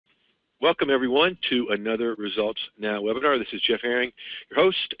Welcome, everyone, to another Results Now webinar. This is Jeff Herring, your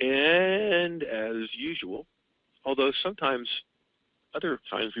host, and as usual, although sometimes, other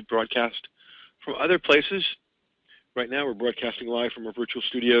times we broadcast from other places. Right now we're broadcasting live from our virtual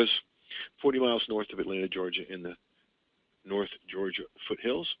studios 40 miles north of Atlanta, Georgia, in the North Georgia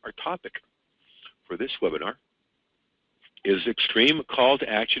foothills. Our topic for this webinar is Extreme Call to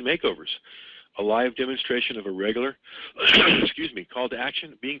Action Makeovers, a live demonstration of a regular call to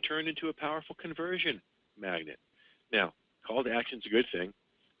action being turned into a powerful conversion magnet. Now, call to action is a good thing.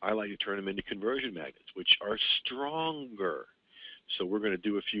 I like to turn them into conversion magnets, which are stronger. So we're going to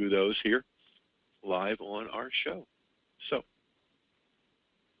do a few of those here live on our show.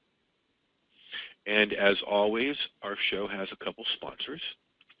 And as always, our show has a couple sponsors.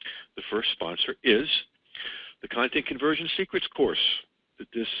 The first sponsor is the Content Conversion Secrets course that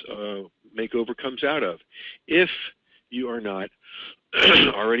this makeover comes out of. If you are not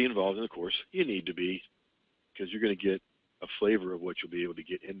already involved in the course, you need to be, because you're going to get a flavor of what you'll be able to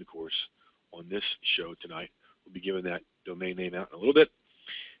get in the course on this show tonight. We'll be giving that domain name out in a little bit.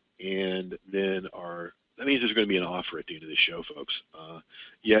 And then that means there's going to be an offer at the end of the show, folks.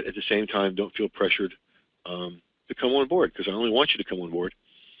 Yet at the same time, don't feel pressured to come on board, because I only want you to come on board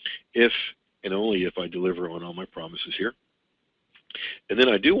if and only if I deliver on all my promises here. And then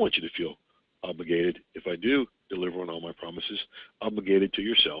I do want you to feel obligated, if I do deliver on all my promises, obligated to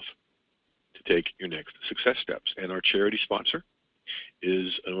yourself to take your next success steps. And our charity sponsor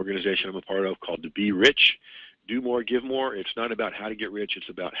is an organization I'm a part of called To Be Rich. Do more, give more. It's not about how to get rich. It's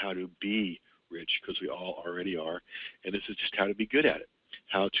about how to be rich, because we all already are. And this is just how to be good at it,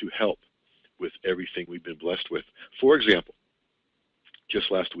 how to help with everything we've been blessed with. For example,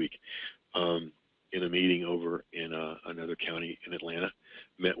 just last week, in a meeting over in another county in Atlanta,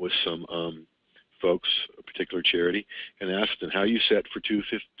 met with some folks, a particular charity, and asked them, how are you set for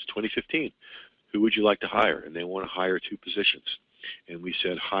 2015? Who would you like to hire? And they want to hire 2 positions. And we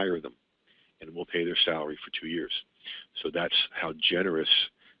said, hire them, and we'll pay their salary for 2 years. So that's how generous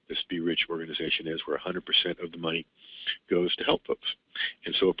this Be Rich organization is, where 100% of the money goes to help folks.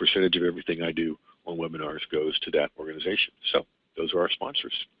 And so a percentage of everything I do on webinars goes to that organization. So those are our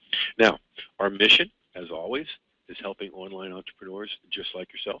sponsors. Now, our mission, as always, is helping online entrepreneurs just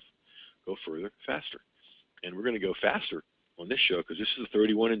like yourself go further, faster. And we're going to go faster on this show because this is a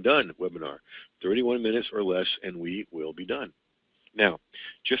 31 and done webinar. 31 minutes or less, and we will be done. Now,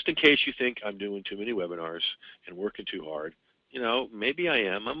 just in case you think I'm doing too many webinars and working too hard, maybe I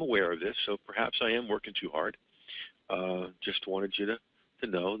am. I'm aware of this, so perhaps I am working too hard. Just wanted you to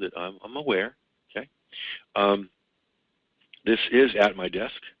know that I'm aware, okay? This is at my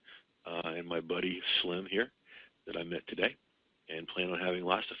desk, and my buddy Slim here that I met today and plan on having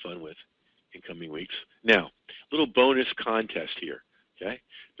lots of fun with in coming weeks. Now, little bonus contest here, okay?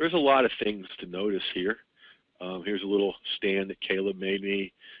 There's a lot of things to notice here. Here's a little stand that Caleb made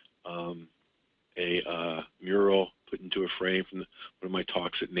me, a mural put into a frame from one of my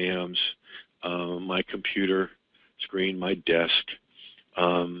talks at NAMS, my computer screen, my desk.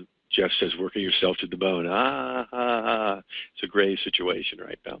 Jeff says, working yourself to the bone. It's a grave situation,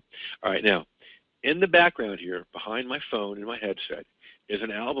 right, pal? All right, now, in the background here, behind my phone and my headset, is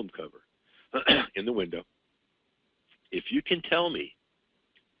an album cover in the window. If you can tell me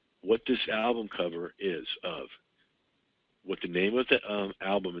what this album cover is of, what the name of the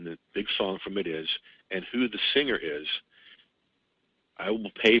album and the big song from it is, and who the singer is, I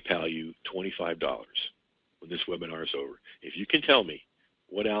will PayPal you $25 when this webinar is over. If you can tell me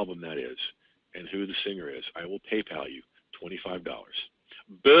what album that is and who the singer is, I will PayPal you $25.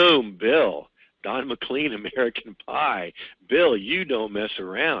 Boom, Bill. Don McLean, American Pie. Bill, you don't mess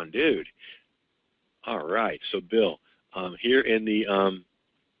around, dude. All right, so Bill, here in the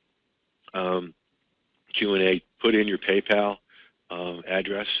Q&A, put in your PayPal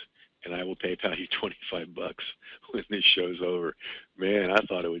address, and I will PayPal you $25 when this show's over. Man, I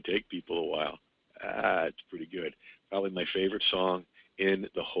thought it would take people a while. It's pretty good. Probably my favorite song in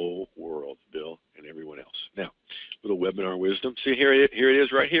the whole world, Bill and everyone else. Now, little webinar wisdom. See, here it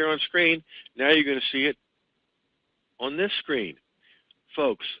is right here on screen. Now you're going to see it on this screen.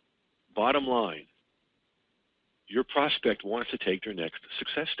 Folks, bottom line, your prospect wants to take their next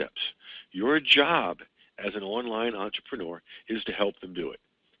success steps. Your job as an online entrepreneur is to help them do it.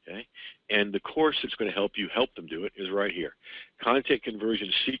 Okay? And the course that's going to help you help them do it is right here.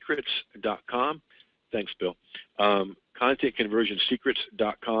 ContentConversionSecrets.com. Thanks, Bill.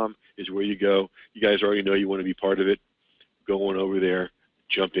 ContentConversionSecrets.com is where you go. You guys already know you want to be part of it. Go on over there,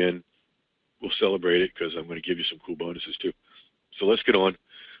 jump in. We'll celebrate it because I'm going to give you some cool bonuses too. So let's get on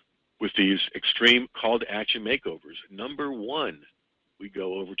with these extreme call to action makeovers. Number 1 we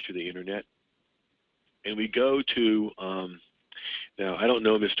go over to the internet and we go to, now I don't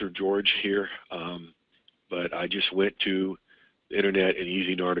know Mr. George here, but I just went to the internet and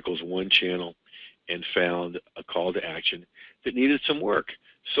Easy Articles 1 channel and found a call to action that needed some work.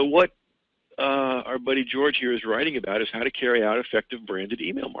 So what our buddy George here is writing about is how to carry out effective branded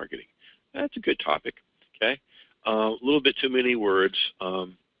email marketing. That's a good topic, okay? A little bit too many words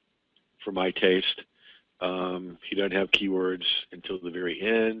for my taste. He doesn't have keywords until the very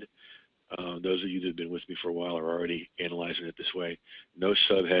end. Those of you that have been with me for a while are already analyzing it this way. No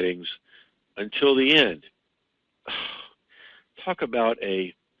subheadings until the end. Talk about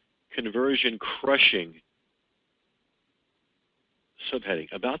a conversion crushing subheading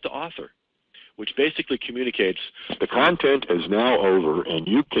about the author, which basically communicates the content is now over and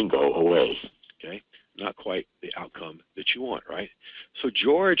you can go away. Okay, not quite the outcome that you want, right? So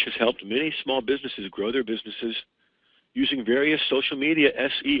George has helped many small businesses grow their businesses using various social media,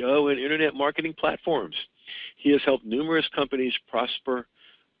 SEO, and internet marketing platforms. He has helped numerous companies prosper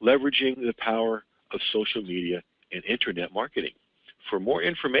leveraging the power of social media and internet marketing. For more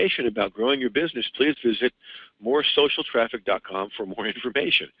information about growing your business, please visit moresocialtraffic.com for more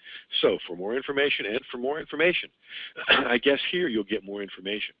information. So for more information and for more information, I guess here you'll get more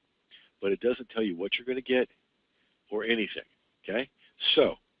information, but it doesn't tell you what you're going to get or anything, okay?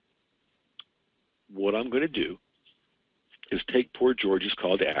 So what I'm going to do is take poor George's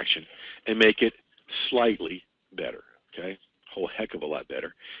call to action and make it slightly better, okay? A whole heck of a lot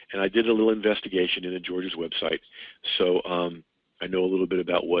better. And I did a little investigation into George's website, so I know a little bit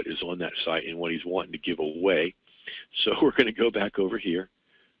about what is on that site and what he's wanting to give away. So we're going to go back over here,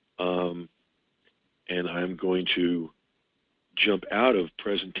 and I'm going to jump out of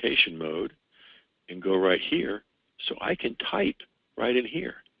presentation mode and go right here so I can type right in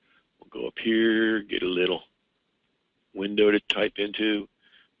here. We'll go up here, get a little window to type into,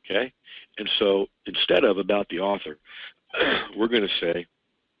 okay? And so instead of about the author, we're going to say,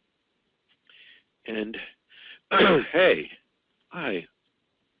 and hey, I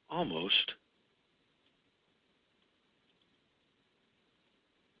almost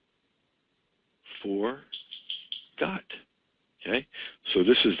forgot. Okay, so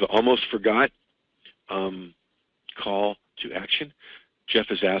this is the almost forgot call to action. Jeff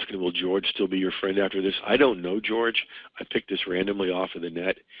is asking, will George still be your friend after this? I don't know George. I picked this randomly off of the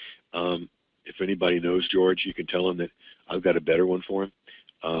net. If anybody knows George, you can tell him that I've got a better one for him,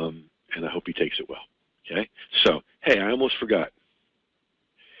 and I hope he takes it well. Okay, so hey, I almost forgot.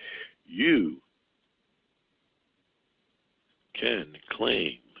 You can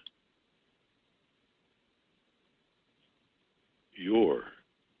claim your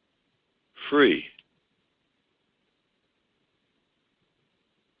free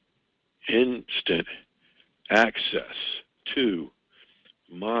instant access to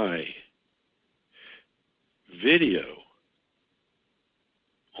my video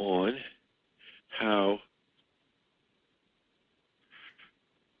on how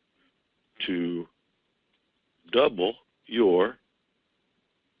to double your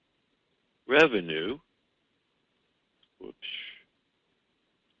revenue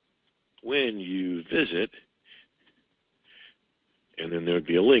when you visit, and then there would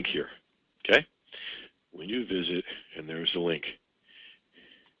be a link here, okay? When you visit, and there's a link,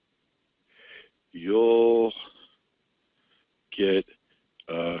 you'll get,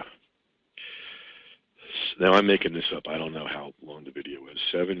 now I'm making this up, I don't know how long the video is,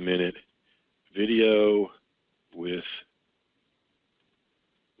 7-minute video with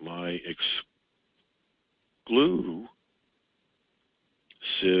my exclusive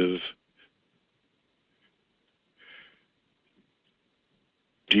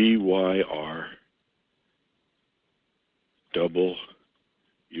DYR, double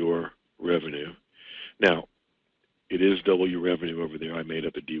your revenue. Now, it is double your revenue over there. I made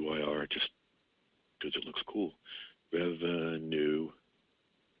up a DYR just because it looks cool. Revenue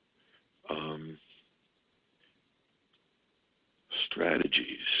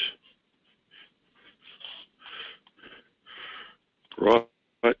strategies brought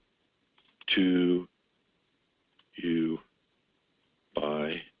to you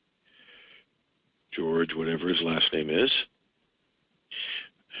by George, whatever his last name is,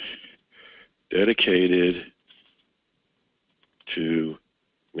 dedicated to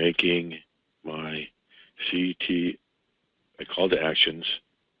making my CT, my call to actions,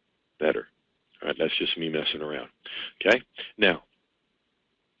 better. All right, that's just me messing around. Okay, now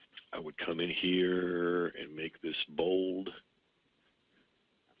I would come in here and make this bold.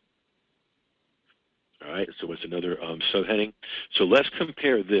 All right, so it's another subheading. So let's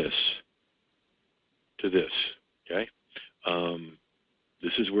compare this to this, okay?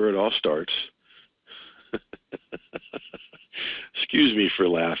 this is where it all starts. Excuse me for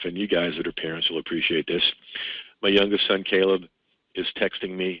laughing. You guys that are parents will appreciate this. My youngest son, Caleb, is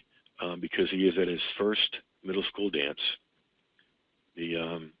texting me because he is at his first middle school dance,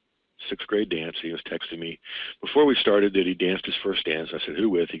 the sixth grade dance. He was texting me before we started that he danced his first dance. I said, who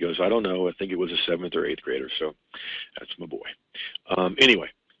with? He goes, I don't know. I think it was a seventh or eighth grader. So that's my boy. Anyway,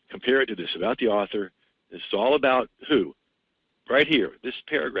 compare it to this about the author. This is all about who? Right here, this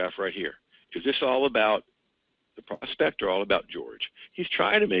paragraph right here. Is this all about the prospect or all about George? He's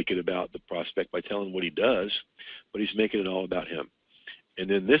trying to make it about the prospect by telling what he does, but he's making it all about him. And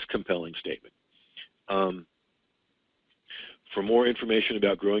then this compelling statement. For more information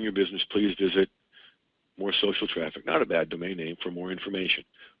about growing your business, please visit More Social Traffic. Not a bad domain name for more information.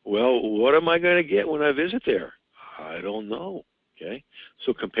 Well, what am I going to get when I visit there? I don't know. Okay,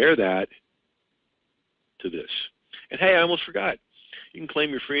 so compare that to this. And hey, I almost forgot. You can claim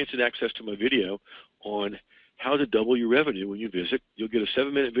your free instant access to my video on how to double your revenue when you visit. You'll get a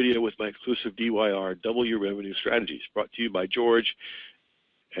 7-minute video with my exclusive DYR, Double Your Revenue Strategies, brought to you by George,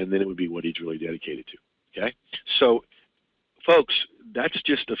 and then it would be what he's really dedicated to. Okay, so folks, that's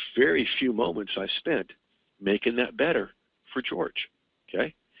just a very few moments I spent making that better for George.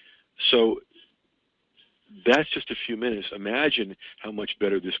 Okay, so that's just a few minutes. Imagine how much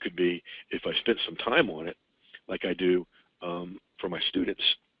better this could be if I spent some time on it, like I do for my students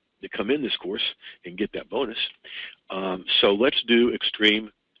that come in this course and get that bonus. So let's do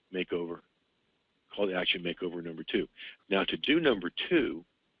extreme makeover, call to action makeover number 2. Now to do number 2,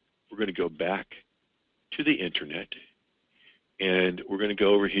 we're going to go back to the internet and we're going to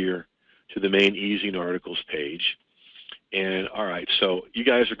go over here to the main Easing Articles page. And all right, so you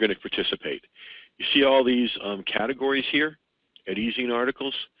guys are going to participate. You see all these categories here at Easing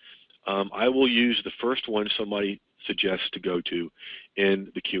Articles? I will use the first one somebody suggests to go to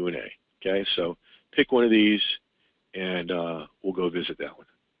in the Q&A. Okay, so pick one of these and we'll go visit that one.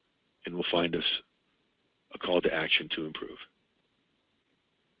 And we'll find us a call to action to improve.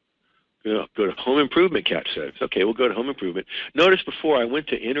 Go to home improvement, Kat says. Okay, we'll go to home improvement. Notice before I went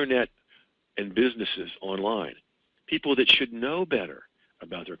to internet and businesses online, people that should know better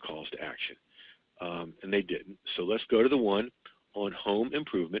about their calls to action. And they didn't. So let's go to the one on home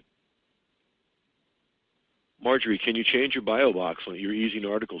improvement. Marjorie, can you change your bio box on your Easing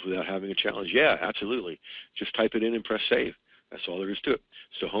Articles without having a challenge? Yeah, absolutely. Just type it in and press save. That's all there is to it.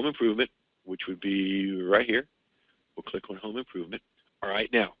 So home improvement, which would be right here. We'll click on home improvement. All right,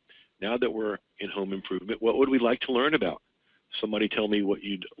 now that we're in home improvement, what would we like to learn about? Somebody tell me what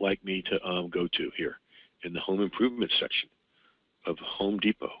you'd like me to go to here in the home improvement section of Home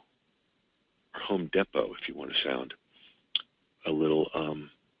Depot, or Home Depot if you want to sound a little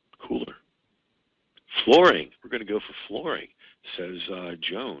cooler. Flooring. We're going to go for flooring, says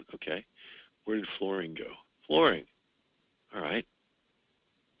Joan. Okay. Where did flooring go? Flooring. All right.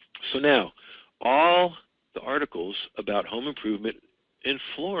 So now, all the articles about home improvement and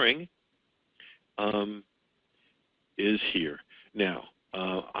flooring is here. Now,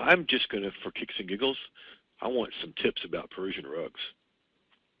 I'm just going to, for kicks and giggles, I want some tips about Persian rugs.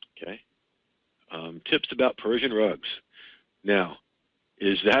 Okay. Tips about Persian rugs. Now,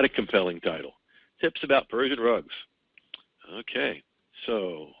 is that a compelling title? Tips about Persian rugs. Okay,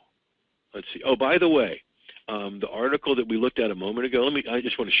 so let's see. Oh, by the way, the article that we looked at a moment ago, I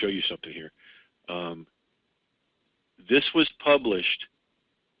just want to show you something here. This was published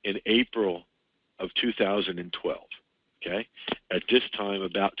in April of 2012, okay? At this time,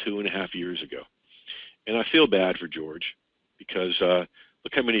 about 2.5 years ago. And I feel bad for George because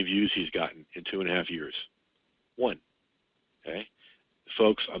look how many views he's gotten in 2.5 years. 1, okay?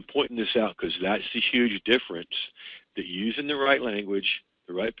 Folks, I'm pointing this out because that's the huge difference that using the right language,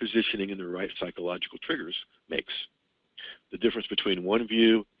 the right positioning, and the right psychological triggers makes. The difference between 1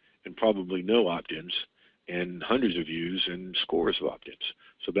 view and probably no opt-ins and hundreds of views and scores of opt-ins.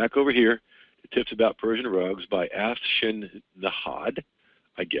 So back over here, the tips about Persian rugs by Afshin Nahad,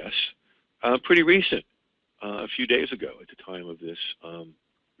 I guess. Pretty recent, a few days ago at the time of this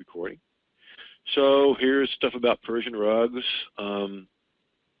recording. So here's stuff about Persian rugs.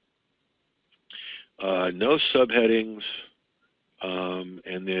 No subheadings,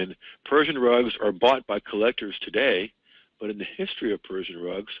 and then Persian rugs are bought by collectors today, but in the history of Persian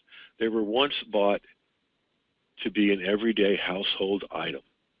rugs, they were once bought to be an everyday household item.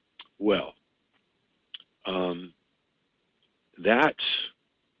 Well, that's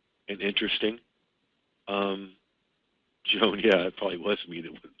an interesting, Joan, yeah, it probably was me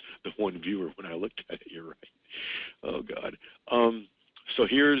that was the one viewer when I looked at it, you're right. Oh, God. So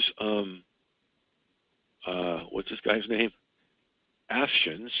here's, what's this guy's name?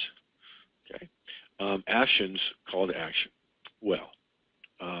 Actions, okay? Actions, call to action. Well,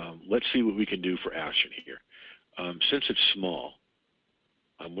 let's see what we can do for action here. Since it's small,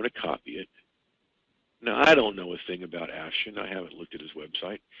 I'm going to copy it. Now, I don't know a thing about action. I haven't looked at his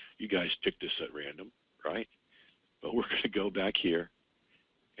website. You guys picked this at random, right? But we're going to go back here,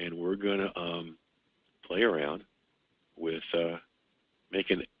 and we're going to play around with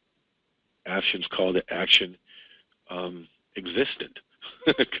making actions call to action existent,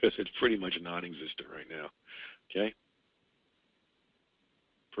 because it's pretty much non-existent right now. Okay?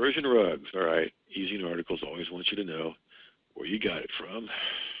 Persian rugs. All right. Easy in articles. Always want you to know where you got it from.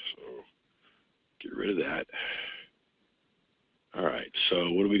 So get rid of that. All right. So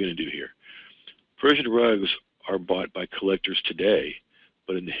what are we going to do here? Persian rugs are bought by collectors today,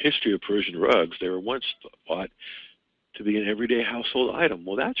 but in the history of Persian rugs, they were once bought to be an everyday household item.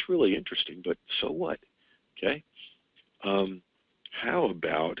 Well, that's really interesting, but so what? Okay. How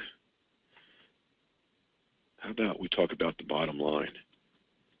about we talk about the bottom line?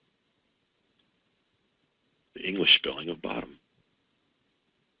 The English spelling of bottom.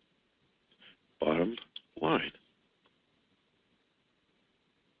 Bottom line.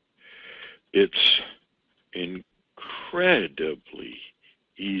 It's incredibly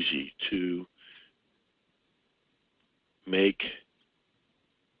easy to make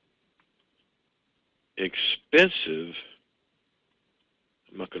expensive,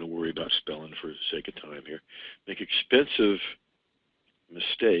 I'm not going to worry about spelling for the sake of time here, make expensive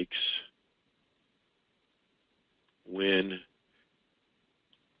mistakes when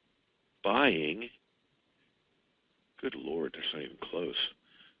buying, good Lord, that's not even close,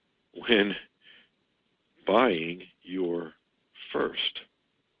 when buying your first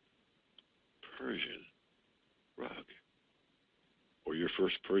Persian rug or your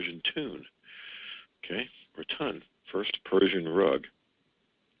first Persian tune, okay, or ton, first Persian rug.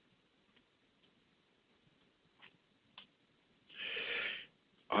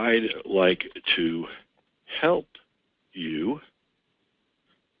 I'd like to help you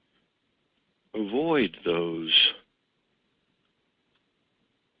avoid those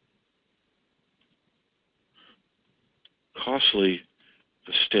costly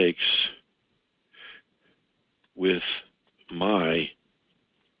mistakes with my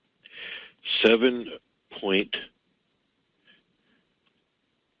 7-point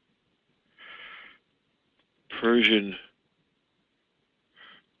Persian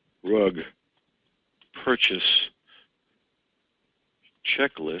rug purchase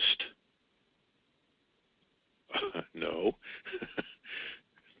checklist. No.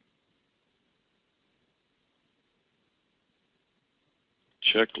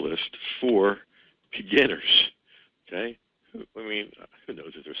 Checklist for beginners. Okay? I mean, who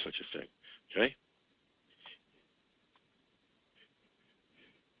knows if there's such a thing? Okay?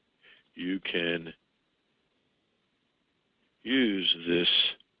 You can use this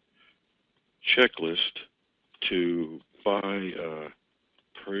checklist to buy a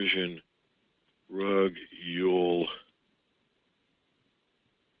Persian rug you'll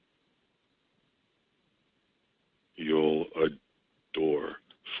adore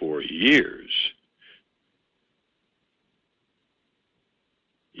for years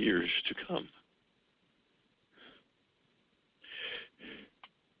to come.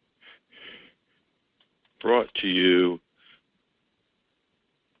 Brought to you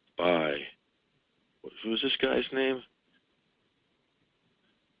by, what was this guy's name?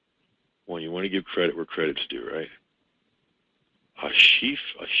 Well, you want to give credit where credit's due, right?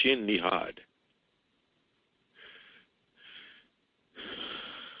 Ashin Nihad.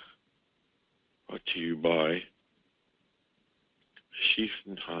 Brought to you by Ashin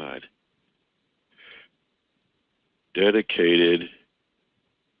Nihad. Dedicated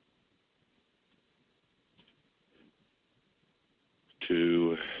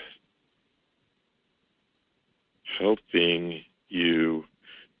to helping you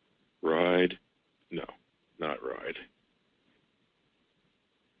ride, no, not ride,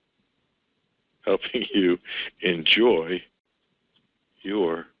 helping you enjoy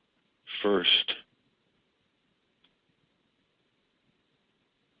your first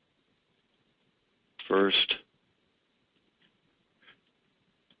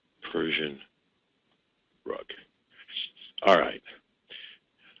Persian rug. All right.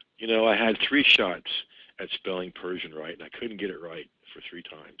 You know, I had 3 shots at spelling Persian right, and I couldn't get it right for 3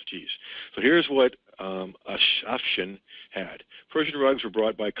 times. Jeez. So here's what Afshin had. Persian rugs were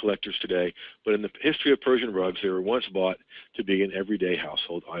bought by collectors today, but in the history of Persian rugs, they were once bought to be an everyday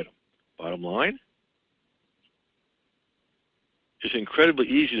household item. Bottom line, it's incredibly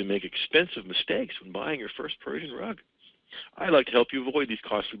easy to make expensive mistakes when buying your first Persian rug. I'd like to help you avoid these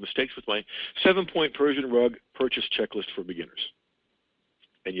costly mistakes with my 7-point Persian rug purchase checklist for beginners.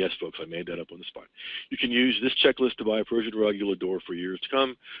 And yes, folks, I made that up on the spot. You can use this checklist to buy a Persian rug you'll adore for years to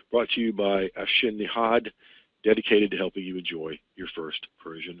come. Brought to you by Afshin Nihad, dedicated to helping you enjoy your first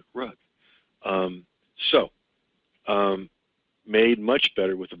Persian rug. Made much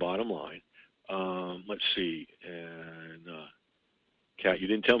better with the bottom line. Let's see. And Kat, you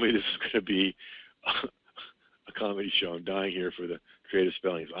didn't tell me this is going to be a comedy show. I'm dying here for the creative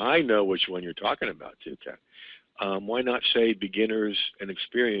spellings. I know which one you're talking about too, Kat. Why not say beginners and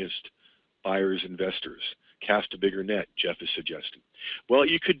experienced buyers, investors? Cast a bigger net, Jeff is suggesting. Well,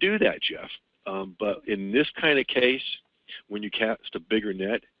 you could do that, Jeff. But in this kind of case, when you cast a bigger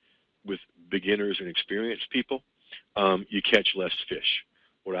net with beginners and experienced people, you catch less fish.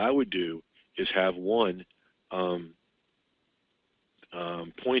 What I would do is have one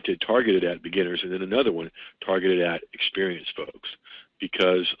pointed, targeted at beginners, and then another one targeted at experienced folks,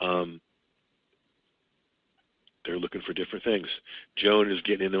 because they're looking for different things. Joan is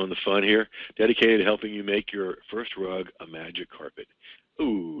getting in on the fun here. Dedicated to helping you make your first rug a magic carpet.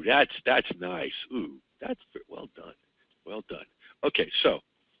 Ooh, that's nice. Ooh, that's well done. Well done. Okay, so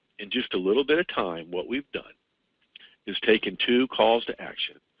in just a little bit of time, what we've done is taken 2 calls to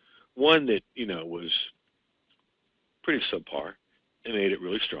action. One that, was pretty subpar and made it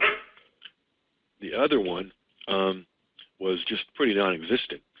really strong. The other one was just pretty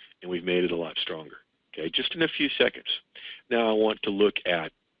non-existent, and we've made it a lot stronger. Okay, just in a few seconds. Now I want to look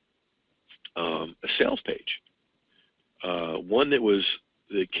at a sales page, one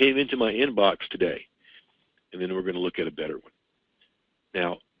that came into my inbox today, and then we're going to look at a better one.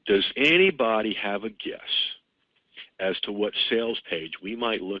 Now, does anybody have a guess as to what sales page we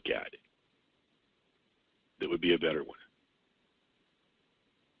might look at that would be a better one?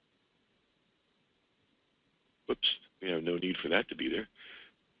 Whoops, we have no need for that to be there.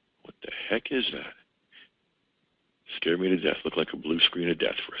 What the heck is that? Scared me to death. Looked like a blue screen of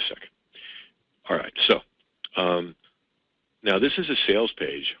death for a second. All right, so now this is a sales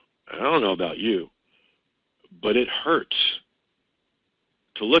page. I don't know about you, but it hurts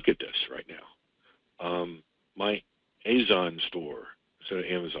to look at this right now. My Amazon store instead of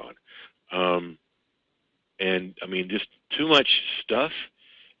Amazon. And I mean, just too much stuff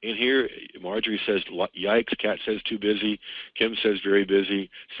in here. Marjorie says, yikes. Kat says, too busy. Kim says, very busy.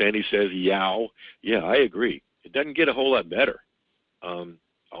 Sandy says, yow. Yeah, I agree. It doesn't get a whole lot better.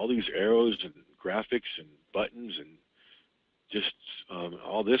 All these arrows and graphics and buttons and just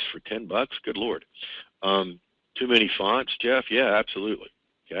all this for $10. Good Lord. Too many fonts, Jeff? Yeah, absolutely.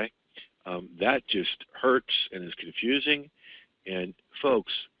 Okay. That just hurts and is confusing. And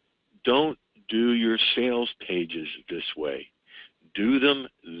folks, don't do your sales pages this way. Do them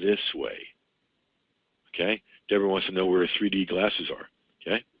this way. Okay. Deborah wants to know where 3D glasses are.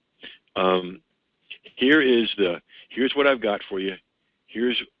 Okay. Here's what I've got for you.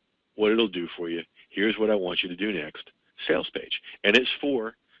 Here's what it'll do for you. Here's what I want you to do next. Sales page. And it's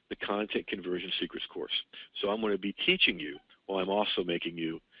for the Content Conversion Secrets course. So I'm going to be teaching you while I'm also making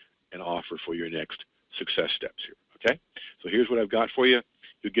you an offer for your next success steps here. Okay? So here's what I've got for you.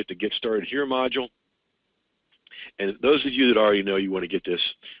 You'll get the Get Started Here module. And those of you that already know you want to get this,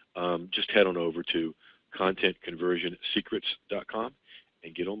 just head on over to contentconversionsecrets.com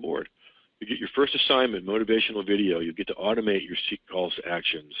and get on board. You get your first assignment, motivational video. You get to automate your calls to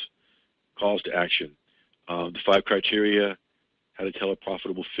action. The 5 criteria, how to tell a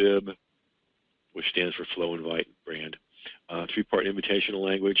profitable fib, which stands for flow, invite, brand. 3-part invitational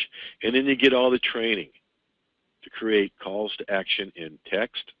language. And then you get all the training to create calls to action in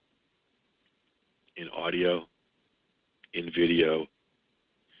text, in audio, in video,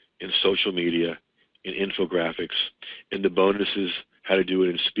 in social media, in infographics, in the bonuses, how to do it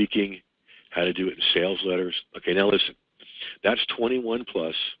in speaking, how to do it in sales letters. Okay, now listen. That's 21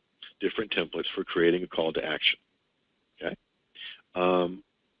 plus different templates for creating a call to action. Okay?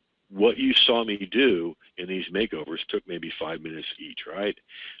 What you saw me do in these makeovers took maybe 5 minutes each, right?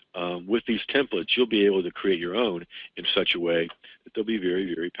 With these templates, you'll be able to create your own in such a way that they'll be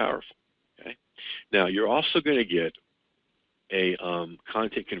very, very powerful. Okay? Now, you're also going to get a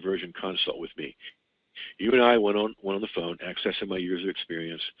content conversion consult with me. You and I went on the phone, accessing my years of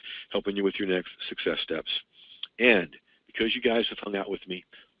experience, helping you with your next success steps. And because you guys have hung out with me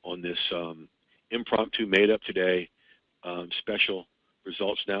on this impromptu, made-up today, special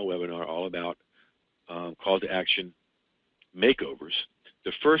Results Now webinar all about call to action makeovers,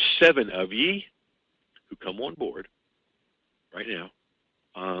 the first 7 of ye who come on board right now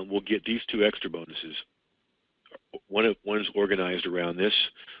will get these 2 extra bonuses. One's organized around this,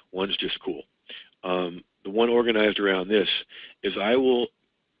 one's just cool. the one organized around this, is I will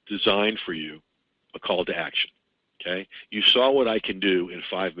design for you a call to action. Okay? You saw what I can do in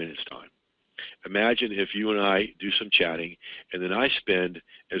 5 minutes time. Imagine if you and I do some chatting, and then I spend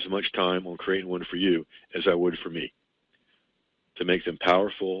as much time on creating one for you as I would for me, to make them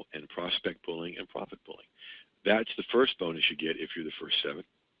powerful and prospect pulling and profit pulling. That's the first bonus you get if you're the first 7.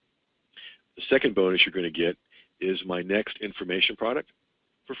 The second bonus you're going to get is my next information product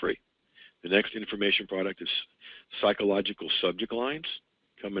for free. The next information product is psychological subject lines,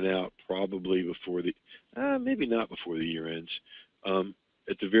 coming out probably before the, maybe not before the year ends,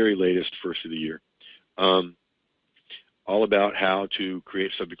 at the very latest, first of the year. All about how to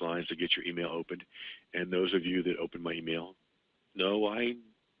create subject lines to get your email opened. And those of you that open my email know I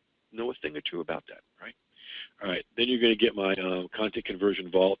know a thing or two about that, right? All right, then you're going to get my content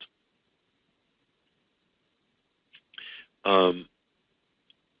conversion vault.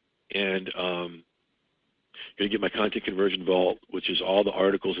 Going to get my content conversion vault, which is all the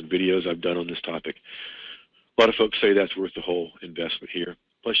articles and videos I've done on this topic. A lot of folks say that's worth the whole investment here.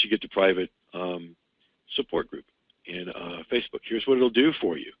 Plus, you get the private support group in Facebook. Here's what it'll do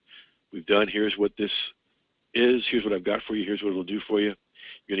for you. We've done, here's what this is, here's what I've got for you, here's what it'll do for you.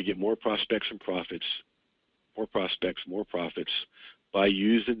 You're going to get more prospects and profits, more prospects, more profits by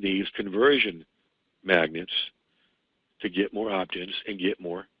using these conversion magnets to get more opt-ins and get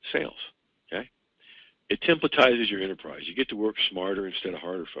more sales. Okay? It templatizes your enterprise. You get to work smarter instead of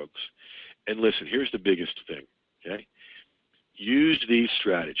harder, folks. And listen, here's the biggest thing. Okay? Use these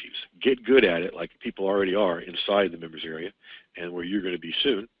strategies. Get good at it like people already are inside the members area and where you're going to be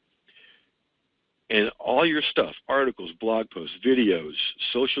soon. And all your stuff, articles, blog posts, videos,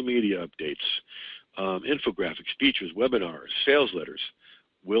 social media updates, infographics, features, webinars, sales letters,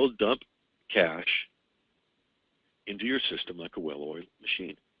 will dump cash into your system like a well-oiled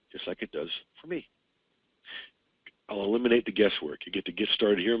machine, just like it does for me. I'll eliminate the guesswork. You get the Get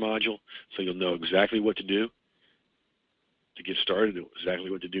Started Here module, so you'll know exactly what to do to get started,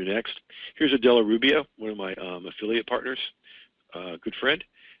 exactly what to do next. Here's Adela Rubio, one of my affiliate partners, good friend,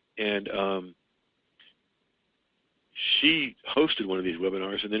 and she hosted one of these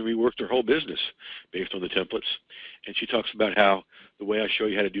webinars and then reworked her whole business based on the templates. And she talks about how the way I show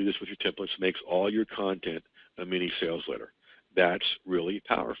you how to do this with your templates makes all your content a mini sales letter. That's really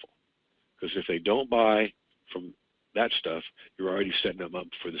powerful, because if they don't buy from that stuff, you're already setting them up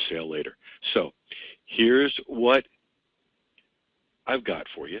for the sale later. So here's what I've got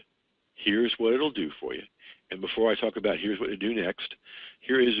for you. Here's what it'll do for you. And before I talk about here's what to do next,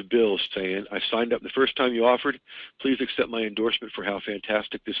 here is Bill saying, I signed up the first time you offered. Please accept my endorsement for how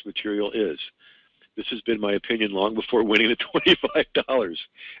fantastic this material is. This has been my opinion long before winning the $25.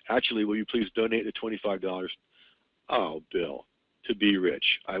 Actually, will you please donate the $25? Oh, Bill, to be rich.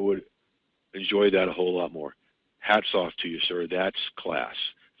 I would enjoy that a whole lot more. Hats off to you, sir. That's class.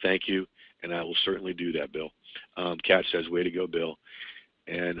 Thank you, and I will certainly do that, Bill. Kat says, way to go, Bill.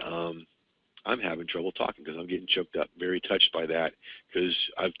 And I'm having trouble talking because I'm getting choked up. Very touched by that, because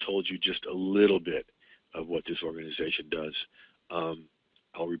I've told you just a little bit of what this organization does.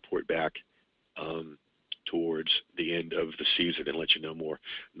 I'll report back towards the end of the season and let you know more.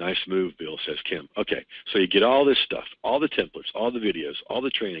 Nice move, Bill, says Kim. Okay, so you get all this stuff, all the templates, all the videos, all the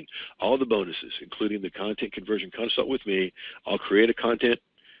training, all the bonuses, including the content conversion consult with me. I'll create a content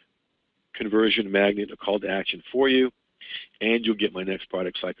conversion magnet, a call to action for you, and you'll get my next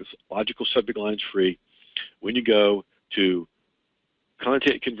product, Psychological Subject Lines, free when you go to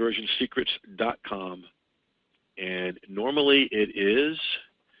contentconversionsecrets.com. And normally it is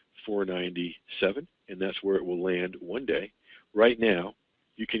 $497, and that's where it will land one day. Right now,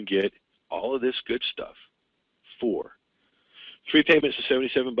 you can get all of this good stuff for 3 payments of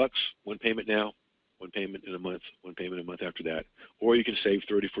 $77, 1 payment now, 1 payment in a month, 1 payment a month after that. Or you can save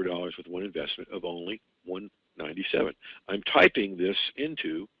 $34 with one investment of only $197. I'm typing this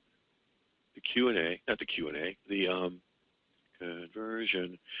into the Q&A, not the Q&A, the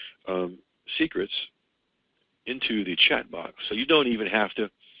conversion secrets into the chat box. So you don't even have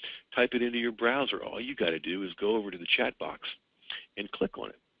to type it into your browser. All you got to do is go over to the chat box and click on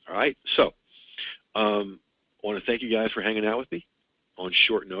it. All right? So I want to thank you guys for hanging out with me on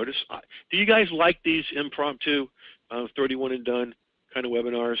short notice. Do you guys like these impromptu 31 and done kind of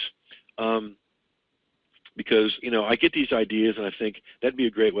webinars? Because, you know, I get these ideas and I think that'd be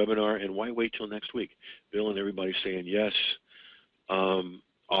a great webinar, and why wait till next week? Bill and everybody saying yes.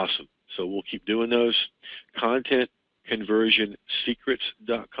 Awesome. So we'll keep doing those.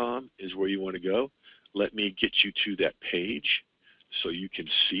 ContentConversionSecrets.com is where you want to go. Let me get you to that page so you can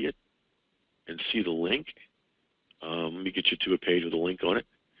see it and see the link. Let me get you to a page with a link on it.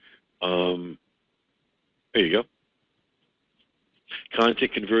 There you go.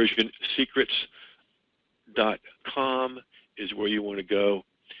 ContentConversionSecrets.com is where you want to go.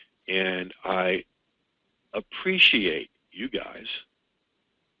 And I appreciate you guys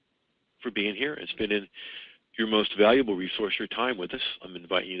for being here and spending your most valuable resource, your time, with us. I'm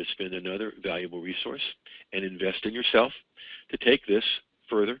inviting you to spend another valuable resource and invest in yourself to take this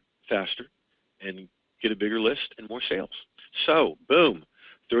further, faster, and get a bigger list and more sales. So, boom,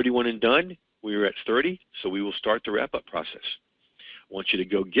 31 and done. We are at 30, so we will start the wrap-up process. I want you to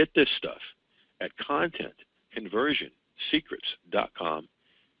go get this stuff at ContentConversionSecrets.com.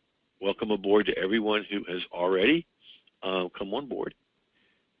 Welcome aboard to everyone who has already come on board.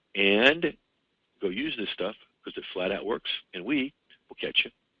 And go use this stuff because it flat out works. And we will catch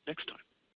you next time.